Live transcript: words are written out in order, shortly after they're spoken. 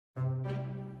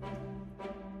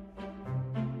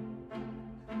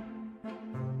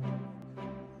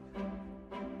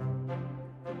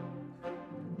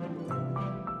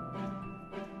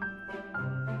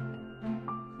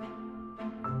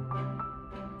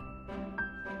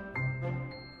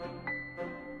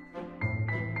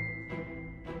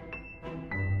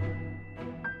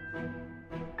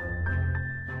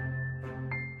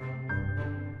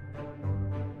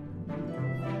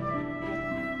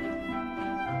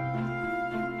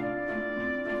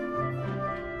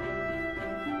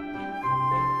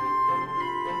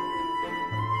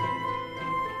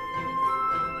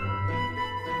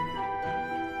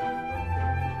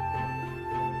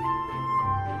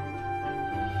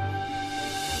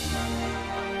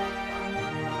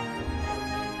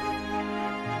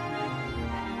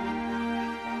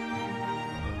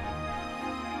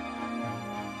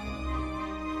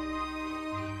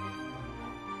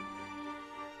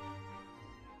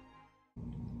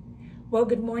Well,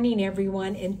 good morning,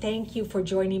 everyone, and thank you for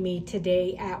joining me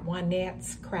today at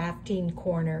Juanette's Crafting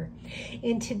Corner.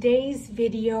 In today's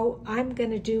video, I'm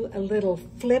going to do a little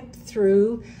flip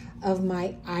through of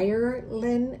my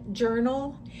Ireland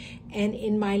journal. And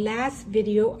in my last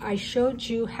video, I showed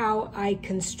you how I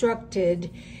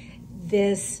constructed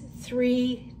this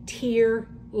 3-tier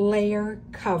layer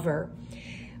cover.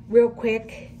 Real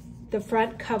quick, the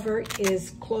front cover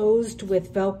is closed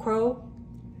with Velcro.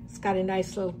 It's got a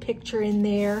nice little picture in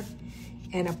there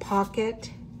and a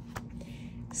pocket,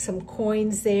 some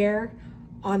coins there.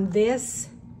 On this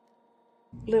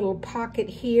little pocket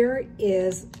here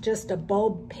is just a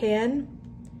bulb pen,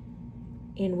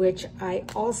 in which I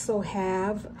also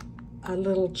have a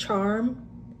little charm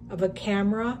of a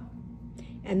camera,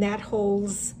 and that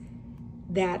holds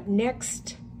that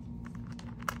next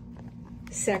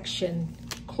section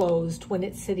closed when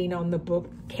it's sitting on the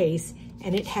bookcase,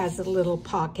 and it has a little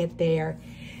pocket there.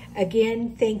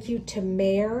 Again, thank you to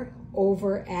Mare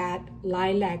over at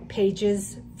Lilac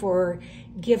Pages for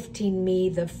gifting me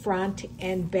the front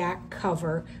and back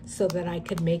cover so that I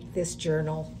could make this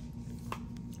journal.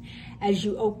 As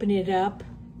you open it up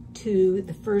to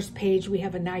the first page, we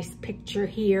have a nice picture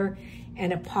here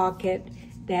and a pocket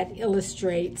that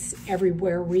illustrates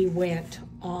everywhere we went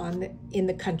in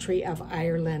the country of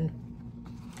Ireland.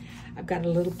 I've got a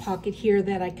little pocket here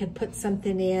that I could put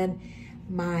something in,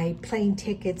 my plane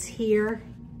tickets here,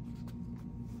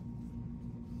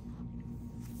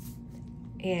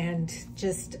 and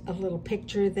just a little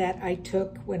picture that I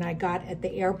took when I got at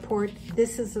the airport.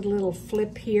 This is a little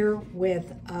flip here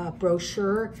with a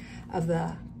brochure of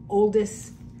the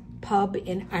oldest pub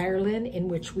in Ireland in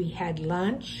which we had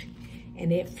lunch,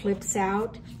 and it flips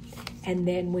out, and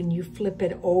then when you flip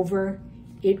it over,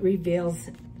 it reveals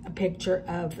a picture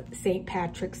of St.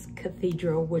 Patrick's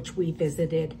Cathedral, which we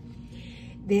visited.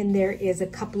 Then there is a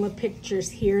couple of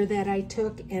pictures here that I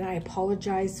took, and I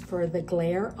apologize for the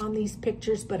glare on these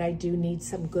pictures, but I do need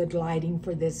some good lighting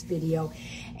for this video.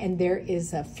 And there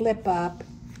is a flip up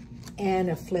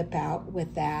and a flip out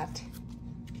with that.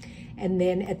 And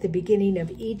then at the beginning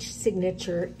of each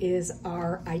signature is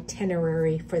our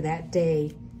itinerary for that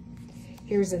day.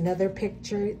 Here's another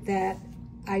picture that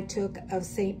I took of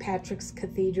St. Patrick's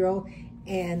Cathedral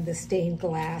and the stained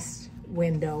glass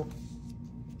window.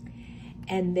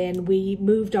 And then we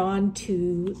moved on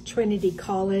to Trinity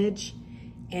College,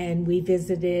 and we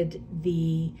visited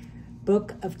the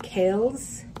Book of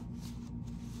Kells.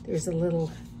 There's a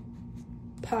little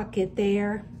pocket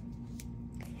there,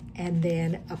 and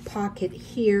then a pocket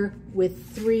here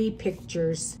with 3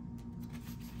 pictures.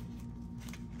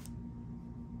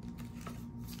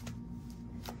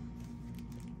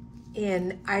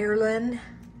 In Ireland,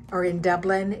 or in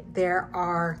Dublin, there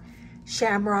are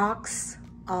shamrocks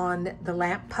on the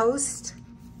lamppost.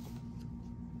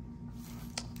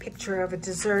 Picture of a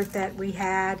dessert that we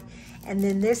had. And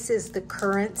then this is the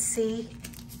currency.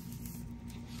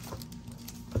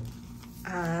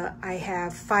 I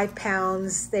have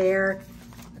 £5 there,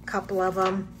 a couple of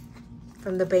them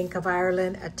from the Bank of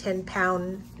Ireland, a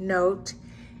 £10 note,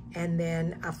 and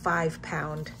then a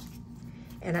 £5.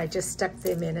 And I just stuck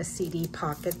them in a CD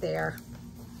pocket there.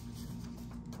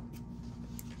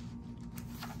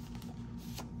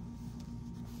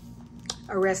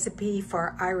 A recipe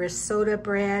for Irish soda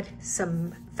bread,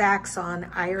 some facts on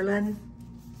Ireland.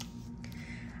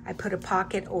 I put a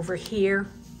pocket over here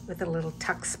with a little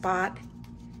tuck spot.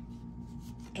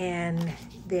 And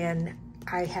then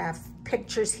I have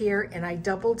pictures here, and I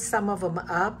doubled some of them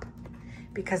up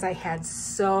because I had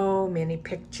so many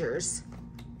pictures.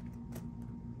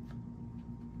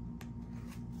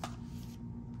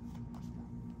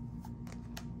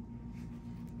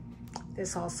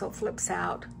 This also flips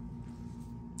out.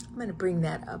 I'm going to bring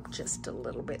that up just a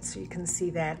little bit so you can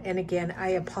see that. And again,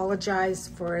 I apologize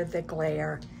for the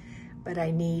glare, but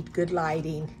I need good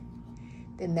lighting.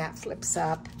 Then that flips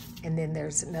up, and then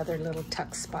there's another little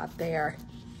tuck spot there.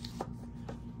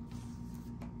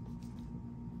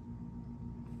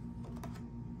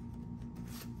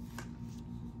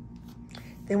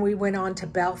 Then we went on to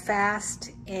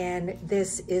Belfast, and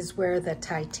this is where the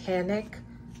Titanic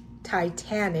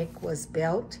was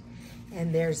built,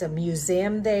 and there's a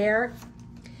museum there.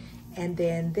 And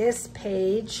then this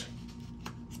page,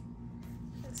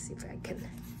 let's see if I can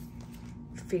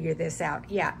figure this out.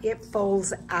 Yeah, it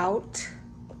folds out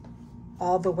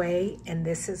all the way, and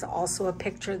this is also a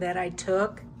picture that I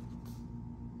took.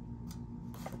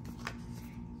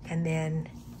 And then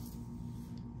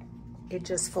it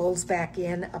just folds back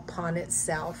in upon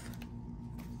itself.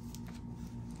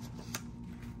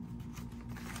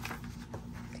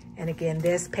 And again,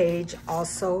 this page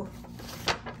also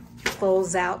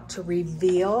folds out to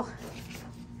reveal.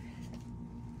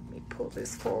 Let me pull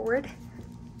this forward.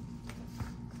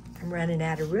 I'm running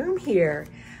out of room here.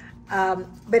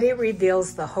 But it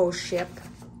reveals the whole ship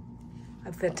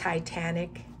of the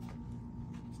Titanic.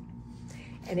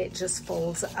 And it just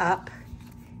folds up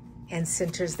and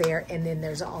centers there. And then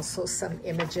there's also some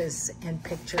images and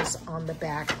pictures on the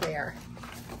back there.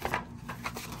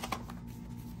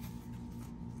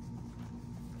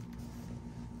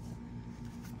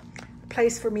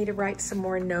 Place for me to write some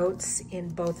more notes in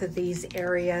both of these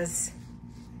areas.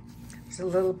 There's a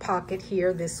little pocket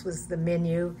here. This was the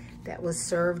menu that was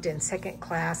served in second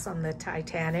class on the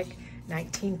Titanic,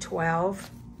 1912.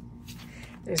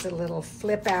 There's a little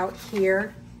flip out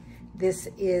here. This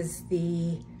is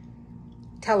the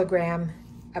telegram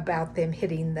about them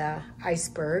hitting the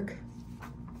iceberg.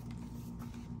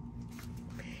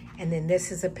 And then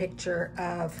this is a picture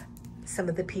of some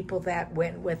of the people that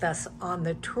went with us on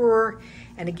the tour.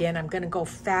 And again, I'm going to go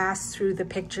fast through the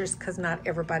pictures because not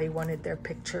everybody wanted their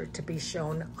picture to be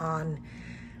shown on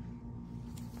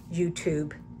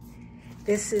YouTube.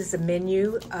 This is a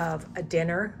menu of a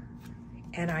dinner,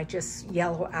 and I just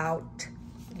yellow out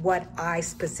what I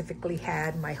specifically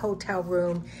had. My hotel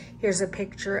room. Here's a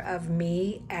picture of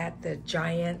me at the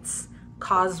Giant's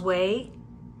Causeway,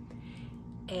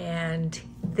 and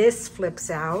this flips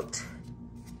out.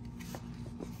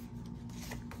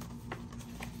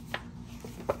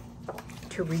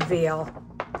 To reveal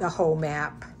the whole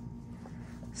map.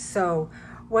 So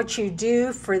what you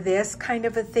do for this kind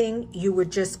of a thing, you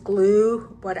would just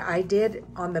glue what I did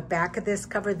on the back of this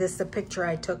cover. This is a picture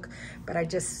I took, but I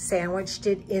just sandwiched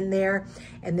it in there,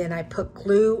 and then I put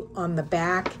glue on the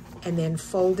back and then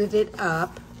folded it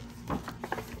up,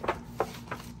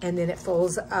 and then it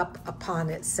folds up upon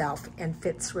itself and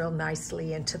fits real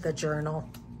nicely into the journal.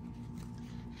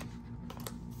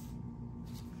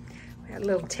 A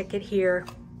little ticket here.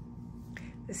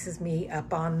 This is me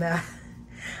up on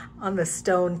the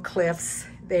stone cliffs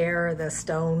there, the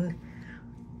stone,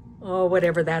 oh,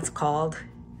 whatever that's called.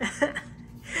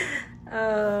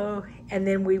 Oh, and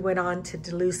then we went on to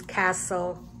Duluth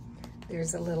Castle.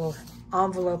 There's a little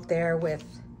envelope there with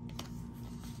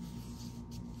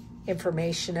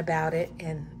information about it,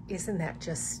 and isn't that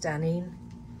just stunning?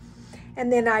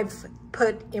 And then I've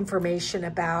put information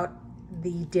about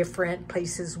the different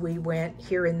places we went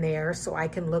here and there so I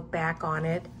can look back on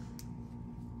it.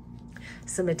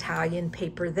 Some Italian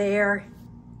paper there.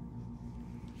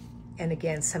 And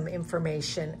again, some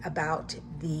information about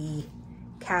the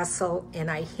castle, and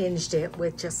I hinged it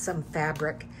with just some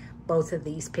fabric, both of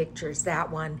these pictures, that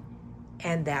one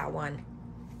and that one.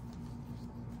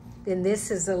 Then this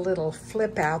is a little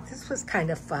flip out. This was kind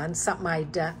of fun, something I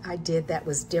did that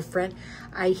was different.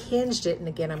 I hinged it, and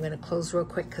again, I'm going to close real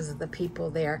quick because of the people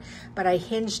there, but I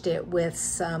hinged it with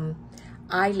some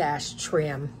eyelash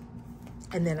trim,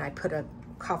 and then I put a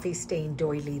coffee stain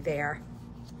doily there.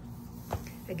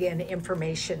 Again,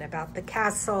 information about the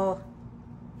castle,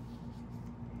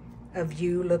 a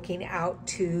view looking out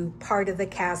to part of the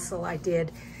castle. I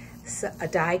did a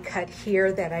die cut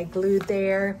here that I glued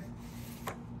there.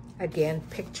 Again,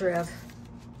 picture of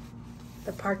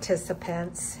the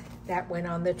participants that went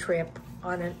on the trip.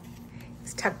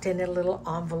 It's tucked in a little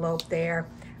envelope there.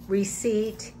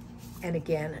 Receipt, and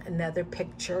again, another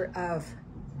picture of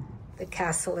the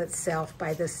castle itself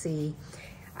by the sea.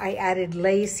 I added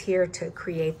lace here to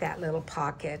create that little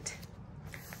pocket.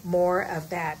 More of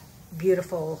that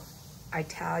beautiful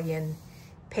Italian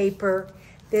paper.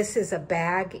 This is a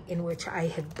bag in which I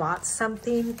had bought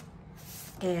something,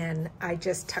 and I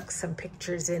just tucked some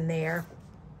pictures in there.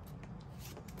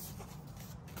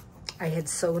 I had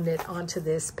sewn it onto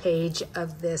this page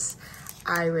of this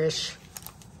Irish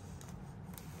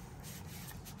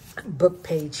book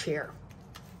page here.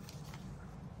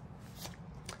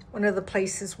 One of the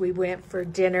places we went for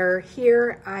dinner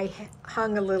here, I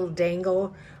hung a little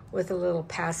dangle with a little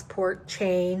passport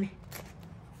chain.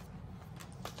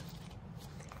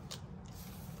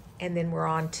 And then we're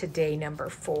on to day number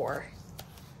 4.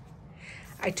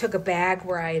 I took a bag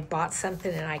where I had bought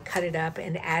something and I cut it up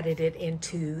and added it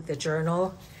into the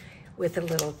journal with a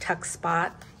little tuck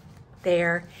spot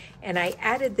there. And I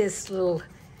added this little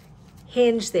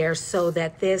hinge there so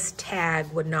that this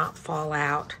tag would not fall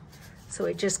out. So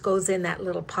it just goes in that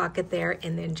little pocket there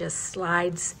and then just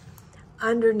slides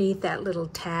underneath that little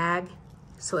tag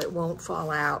so it won't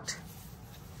fall out.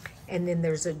 And then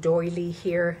there's a doily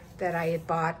here that I had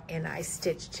bought, and I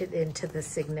stitched it into the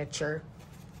signature.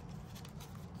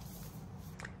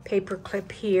 Paper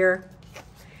clip here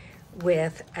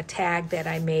with a tag that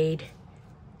I made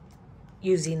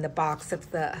using the box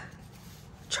of the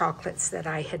chocolates that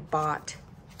I had bought.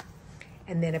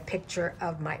 And then a picture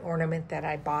of my ornament that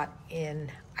I bought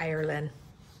in Ireland.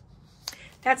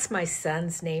 That's my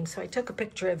son's name, so I took a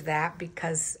picture of that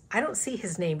because I don't see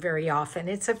his name very often.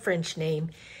 It's a French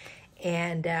name,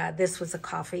 and this was a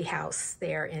coffee house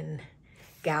there in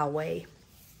Galway.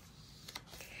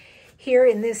 Here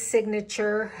in this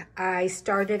signature, I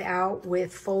started out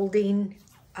with folding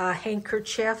a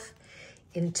handkerchief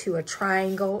into a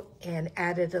triangle and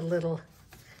added a little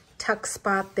tuck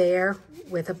spot there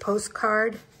with a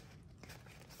postcard.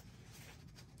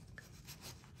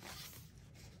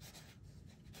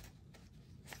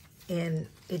 And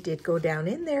it did go down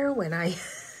in there when I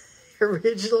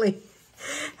originally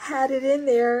had it in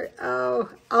there. Oh,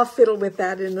 I'll fiddle with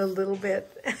that in a little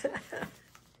bit.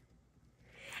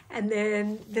 And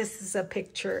then this is a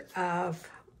picture of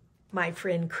my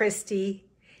friend Christy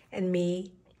and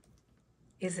me.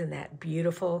 Isn't that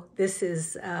beautiful? This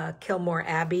is Kilmore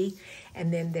Abbey.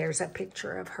 And then there's a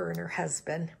picture of her and her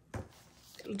husband.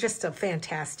 Just a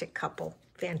fantastic couple.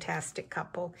 Fantastic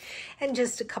couple. And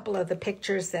just a couple of the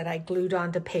pictures that I glued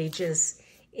onto pages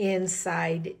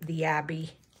inside the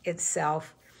Abbey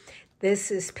itself. This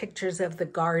is pictures of the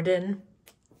garden.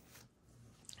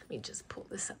 Let me just pull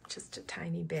this up just a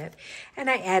tiny bit. And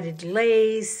I added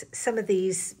lace. Some of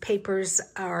these papers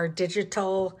are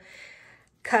digital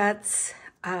cuts.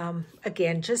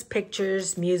 Again, just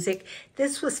pictures, music.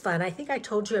 This was fun. I think I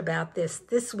told you about this.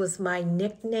 This was my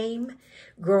nickname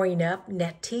growing up,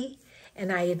 Nettie.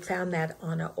 And I had found that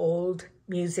on an old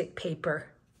music paper.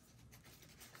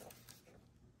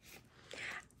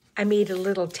 I made a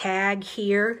little tag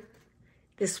here.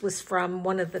 This was from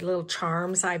one of the little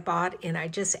charms I bought, and I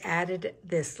just added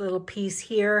this little piece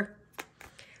here,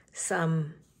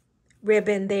 some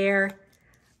ribbon there,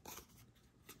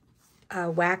 a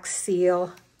wax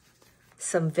seal,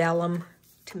 some vellum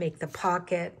to make the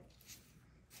pocket.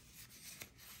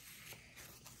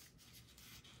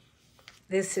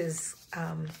 This is,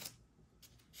 I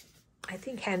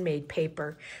think, handmade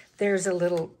paper. There's a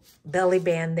little belly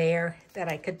band there that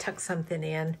I could tuck something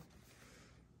in.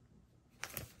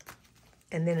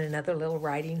 And then another little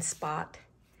writing spot.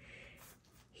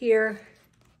 Here,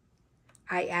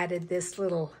 I added this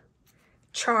little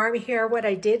charm here. What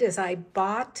I did is I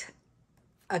bought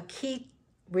a key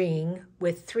ring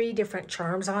with 3 different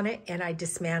charms on it, and I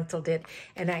dismantled it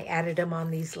and I added them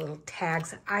on these little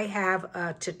tags. I have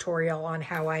a tutorial on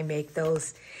how I make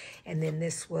those. And then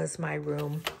this was my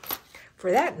room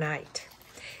for that night.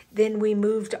 Then we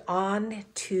moved on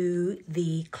to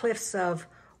the Cliffs of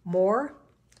Moher.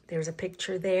 There's a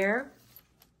picture there.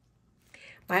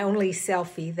 My only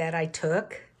selfie that I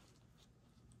took.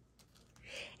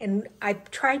 And I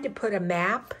tried to put a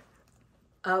map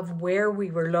of where we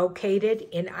were located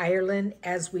in Ireland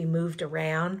as we moved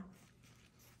around.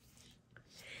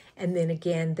 And then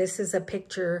again, this is a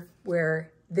picture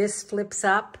where this flips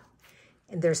up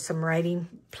and there's some writing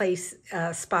place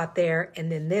spot there,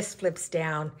 and then this flips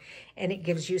down and it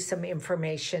gives you some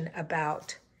information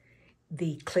about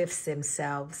the cliffs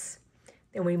themselves.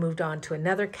 Then we moved on to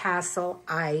another castle.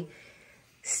 I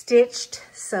stitched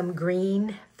some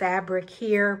green fabric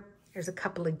here. There's a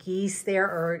couple of geese there,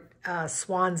 or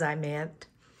swans I meant.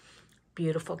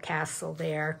 Beautiful castle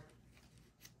there.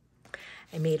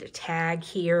 I made a tag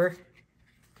here.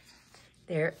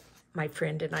 There, my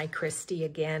friend and I, Christy,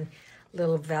 again.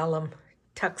 Little vellum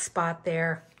tuck spot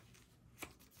there.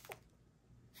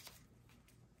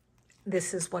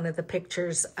 This is one of the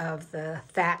pictures of the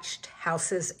thatched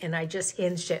houses, and I just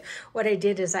hinged it. What I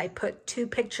did is I put 2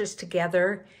 pictures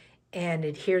together and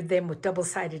adhered them with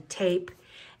double-sided tape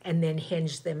and then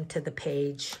hinged them to the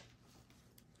page.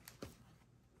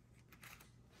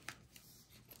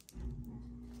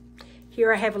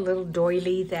 Here I have a little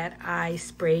doily that I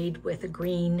sprayed with a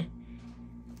green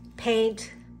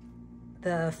paint,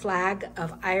 the flag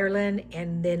of Ireland,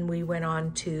 and then we went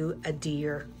on to a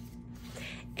deer.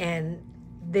 And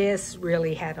this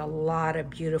really had a lot of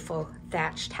beautiful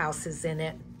thatched houses in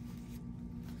it.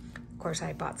 Of course,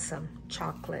 I bought some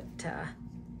chocolate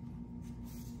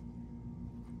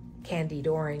candied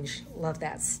orange. Love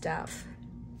that stuff.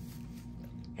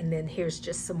 And then here's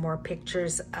just some more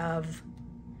pictures of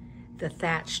the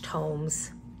thatched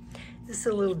homes. This is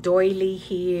a little doily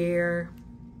here.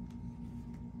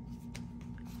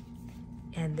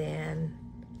 And then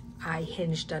I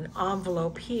hinged an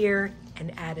envelope here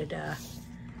and added a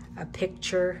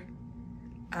picture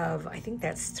of, I think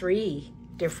that's 3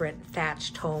 different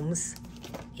thatched homes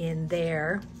in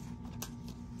there,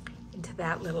 into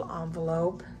that little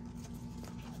envelope.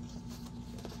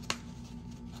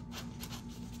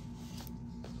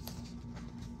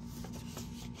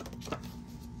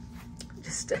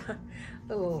 just a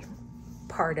little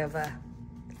part of a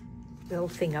little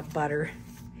thing of butter.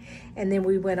 And then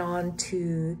we went on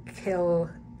to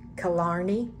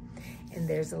Killarney, and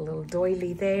there's a little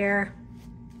doily there.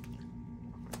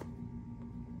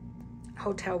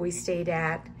 Hotel we stayed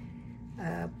at,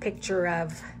 a picture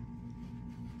of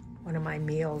one of my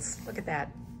meals. Look at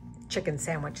that chicken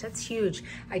sandwich, that's huge.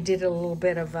 I did a little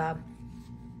bit of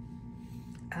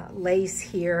lace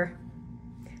here.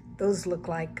 Those look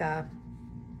like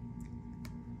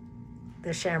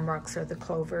the shamrocks or the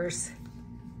clovers.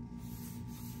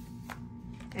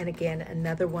 And again,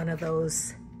 another one of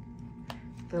those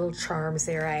little charms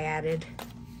there I added.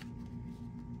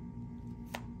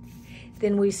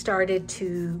 Then we started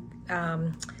to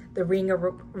the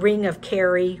Ring of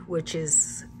Kerry, which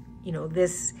is, you know,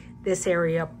 this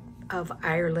area of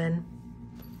Ireland.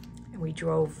 And we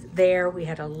drove there. We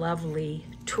had a lovely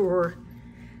tour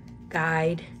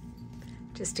guide.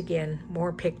 Just again,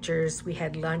 more pictures. We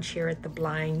had lunch here at the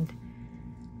Blind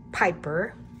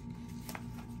Piper.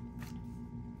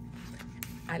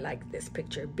 I like this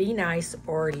picture. Be nice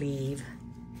or leave.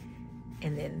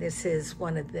 And then this is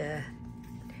one of the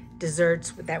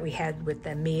desserts that we had with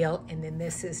the meal. And then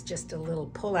this is just a little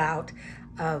pullout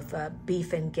of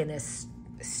beef and Guinness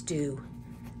stew,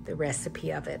 the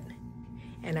recipe of it.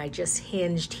 And I just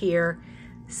hinged here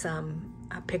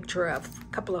a picture of a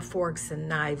couple of forks and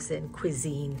knives and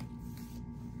cuisine.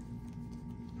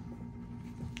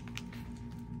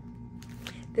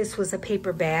 This was a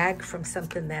paper bag from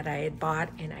something that I had bought,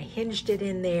 and I hinged it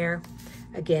in there.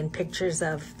 Again, pictures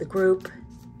of the group.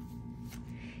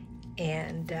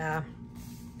 And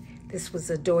this was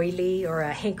a doily, or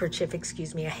a handkerchief,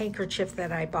 excuse me, a handkerchief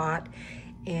that I bought.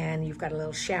 And you've got a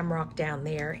little shamrock down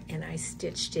there, and I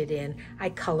stitched it in. I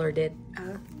colored it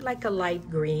like a light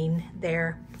green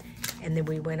there. And then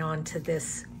we went on to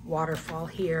this waterfall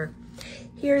here.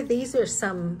 Here, these are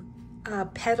some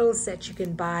petals that you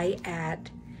can buy at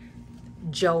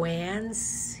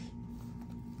Joann's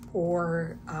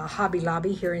or Hobby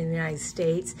Lobby here in the United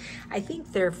States. I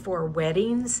think they're for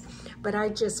weddings, but I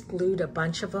just glued a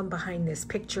bunch of them behind this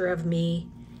picture of me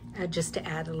just to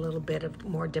add a little bit of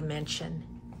more dimension.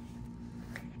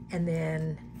 And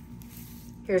then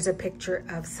here's a picture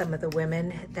of some of the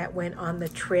women that went on the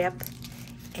trip.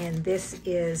 And this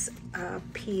is a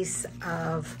piece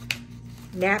of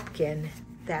napkin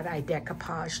that I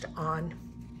decoupaged on.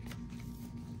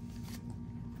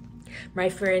 My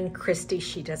friend Christy,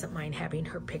 she doesn't mind having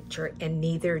her picture, and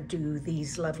neither do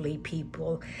these lovely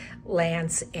people,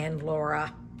 Lance and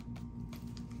Laura.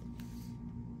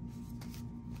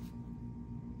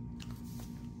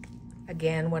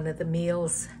 Again, one of the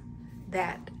meals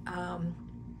that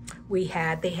we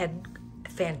had, they had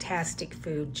fantastic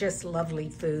food, just lovely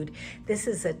food. This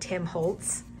is a Tim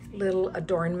Holtz little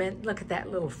adornment. Look at that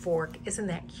little fork. Isn't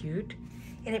that cute?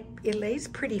 And it lays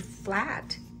pretty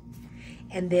flat.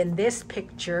 And then this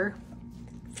picture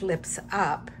flips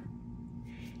up,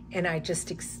 and I just,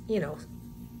 you know,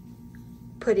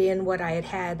 put in what I had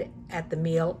had at the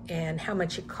meal and how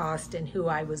much it cost and who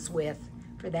I was with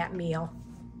for that meal.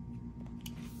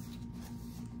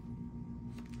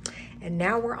 And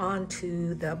now we're on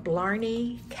to the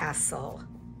Blarney Castle.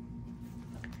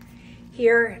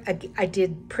 Here, I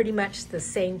did pretty much the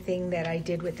same thing that I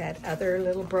did with that other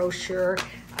little brochure.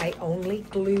 I only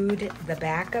glued the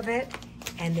back of it,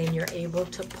 and then you're able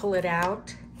to pull it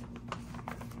out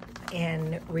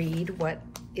and read what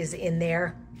is in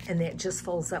there, and it just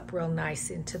folds up real nice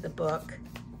into the book.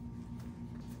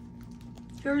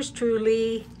 Yours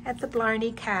truly at the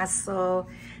Blarney Castle.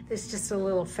 There's just a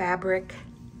little fabric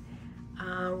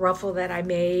ruffle that I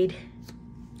made.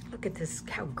 Look at this,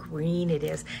 how green it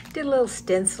is. Did a little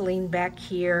stenciling back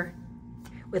here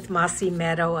with Mossy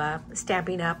Meadow,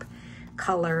 Stampin' Up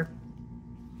color.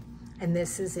 And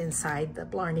this is inside the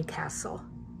Blarney Castle.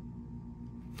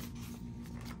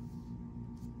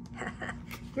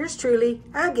 Yours truly,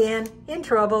 again, in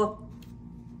trouble.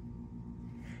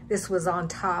 This was on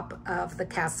top of the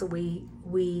castle.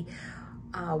 We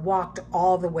walked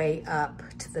all the way up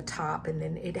to the top, and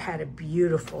then it had a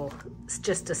beautiful,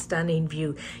 just a stunning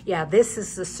view. Yeah, this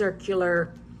is the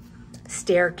circular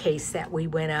staircase that we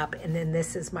went up, and then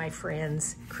this is my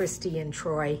friends, Christy and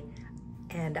Troy,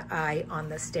 and I on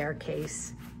the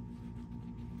staircase.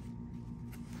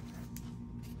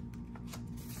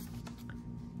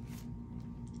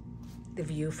 The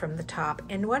view from the top.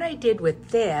 And what I did with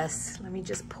this, let me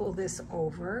just pull this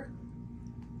over.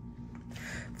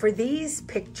 For these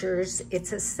pictures,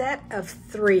 it's a set of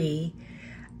 3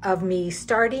 of me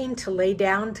starting to lay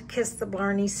down to kiss the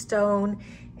Blarney Stone,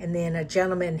 and then a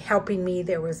gentleman helping me.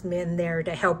 There was men there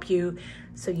to help you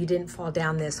so you didn't fall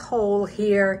down this hole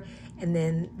here. And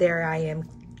then there I am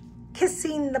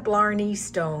kissing the Blarney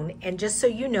Stone. And just so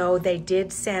you know, they did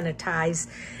sanitize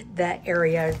the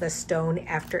area, the stone,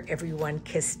 after everyone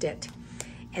kissed it.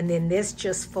 And then this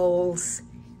just folds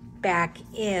back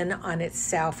in on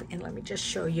itself. And let me just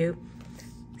show you.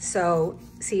 So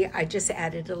see, I just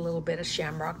added a little bit of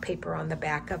shamrock paper on the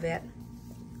back of it.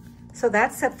 So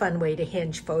that's a fun way to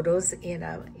hinge photos in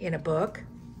a book.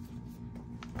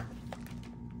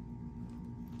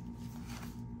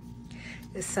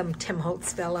 There's some Tim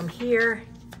Holtz vellum here.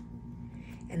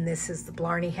 And this is the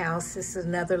Blarney House. This is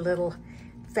another little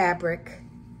fabric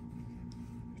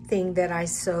thing that I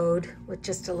sewed with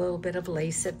just a little bit of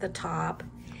lace at the top.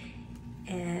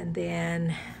 And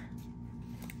then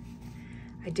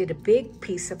I did a big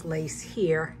piece of lace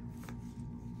here.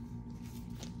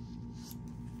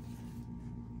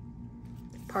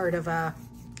 Part of a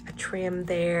trim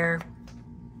there.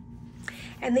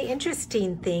 And the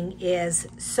interesting thing is,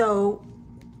 so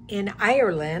in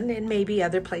Ireland, and maybe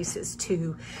other places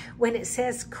too, when it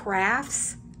says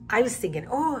crafts, I was thinking,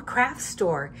 oh, a craft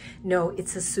store. No,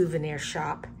 it's a souvenir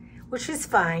shop, which is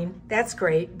fine. That's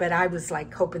great. But I was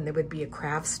like hoping there would be a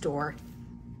craft store.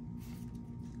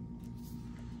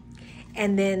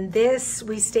 And then this,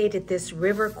 we stayed at this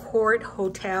River Court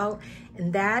Hotel,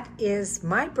 and that is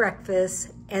my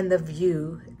breakfast and the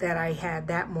view that I had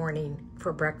that morning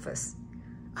for breakfast.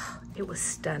 Oh, it was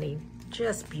stunning,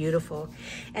 just beautiful.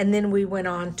 And then we went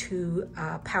on to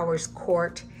Powers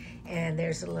Court, and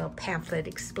there's a little pamphlet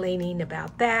explaining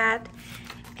about that.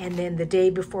 And then the day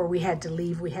before we had to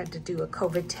leave, we had to do a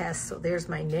COVID test. So there's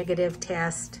my negative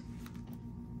test.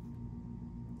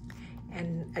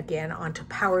 And again, onto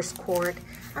Powers Court.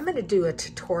 I'm gonna do a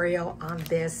tutorial on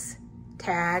this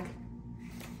tag.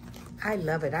 I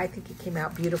love it. I think it came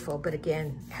out beautiful. But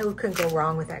again, who can go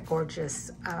wrong with that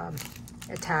gorgeous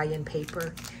Italian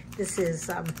paper? This is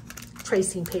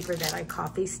tracing paper that I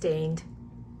coffee stained.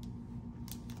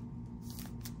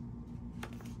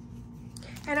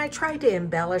 And I tried to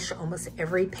embellish almost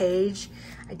every page.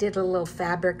 I did a little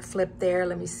fabric flip there.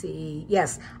 Let me see.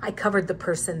 Yes, I covered the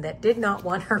person that did not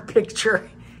want her picture.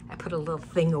 I put a little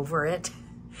thing over it.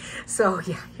 So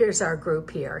yeah, here's our group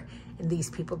here. And these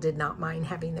people did not mind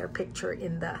having their picture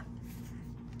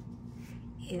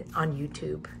on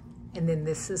YouTube. And then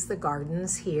this is the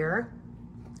gardens here.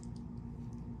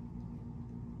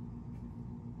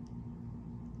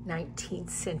 19th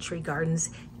century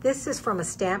gardens. This is from a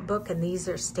stamp book, and these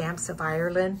are stamps of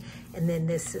Ireland. And then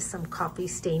this is some coffee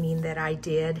staining that I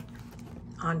did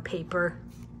on paper.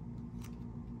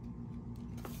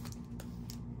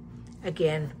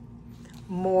 Again,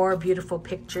 more beautiful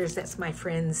pictures. That's my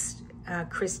friends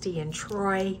Christy and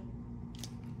Troy.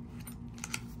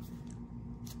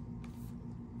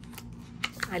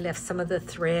 I left some of the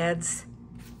threads.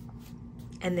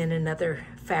 And then another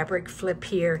fabric flip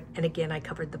here. And again, I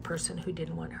covered the person who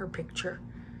didn't want her picture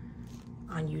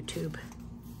on YouTube.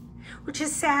 Which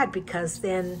is sad because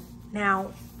then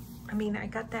now, I mean, I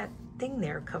got that thing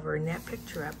there covering that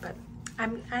picture up, but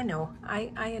I know,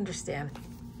 I understand.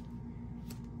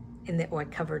 And then, oh, I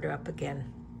covered her up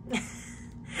again.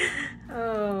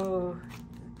 Oh,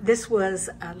 this was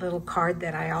a little card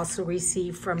that I also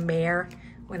received from Mare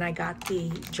when I got the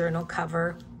journal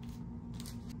cover.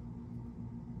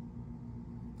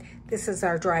 This is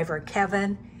our driver,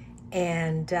 Kevin,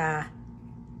 and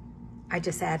I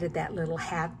just added that little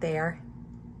hat there.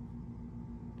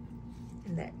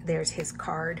 And there's his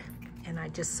card. And I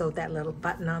just sewed that little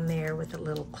button on there with a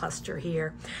little cluster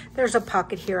here. There's a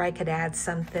pocket here I could add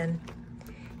something.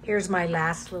 Here's my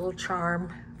last little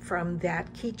charm from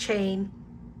that keychain.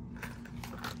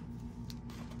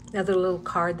 Another little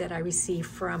card that I received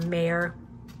from Mare.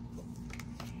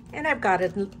 And I've got a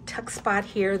tuck spot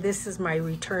here. This is my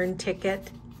return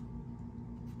ticket.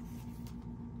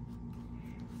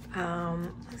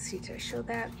 Let's see, did I show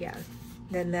that? Yeah.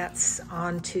 Then that's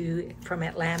on to from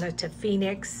Atlanta to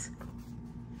Phoenix.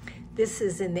 This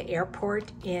is in the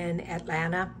airport in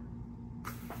Atlanta.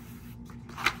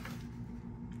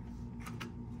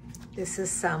 This is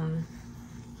some,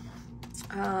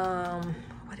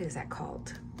 what is that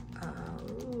called?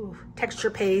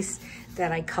 Texture paste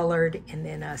that I colored, and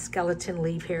then a skeleton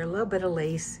leaf here, a little bit of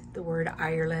lace, the word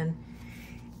Ireland,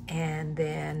 and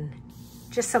then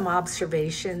just some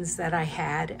observations that I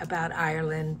had about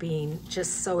Ireland being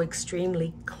just so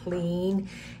extremely clean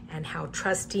and how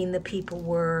trusting the people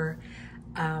were.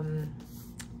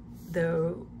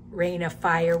 The Reign of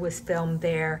Fire was filmed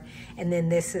there. And then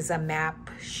this is a map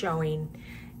showing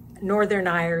Northern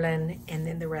Ireland and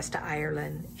then the rest of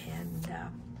Ireland. And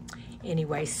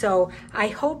Anyway, so I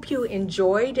hope you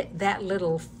enjoyed that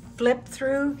little flip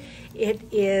through.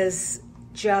 It was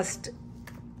just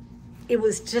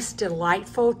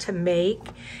delightful to make.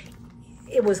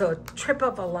 It was a trip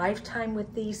of a lifetime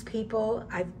with these people.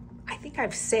 I think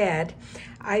I've said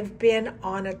I've been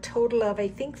on a total of, I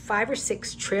think, 5 or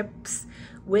 6 trips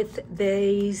with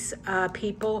these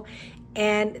people,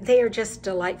 and they are just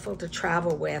delightful to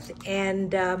travel with.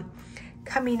 And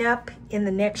coming up in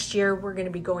the next year, we're going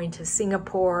to be going to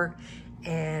Singapore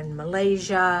and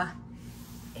Malaysia,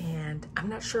 and I'm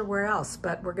not sure where else,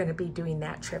 but we're going to be doing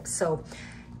that trip. So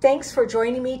thanks for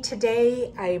joining me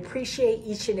today. I appreciate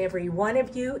each and every one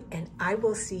of you, and I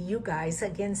will see you guys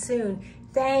again soon.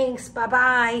 Thanks.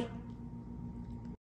 Bye-bye.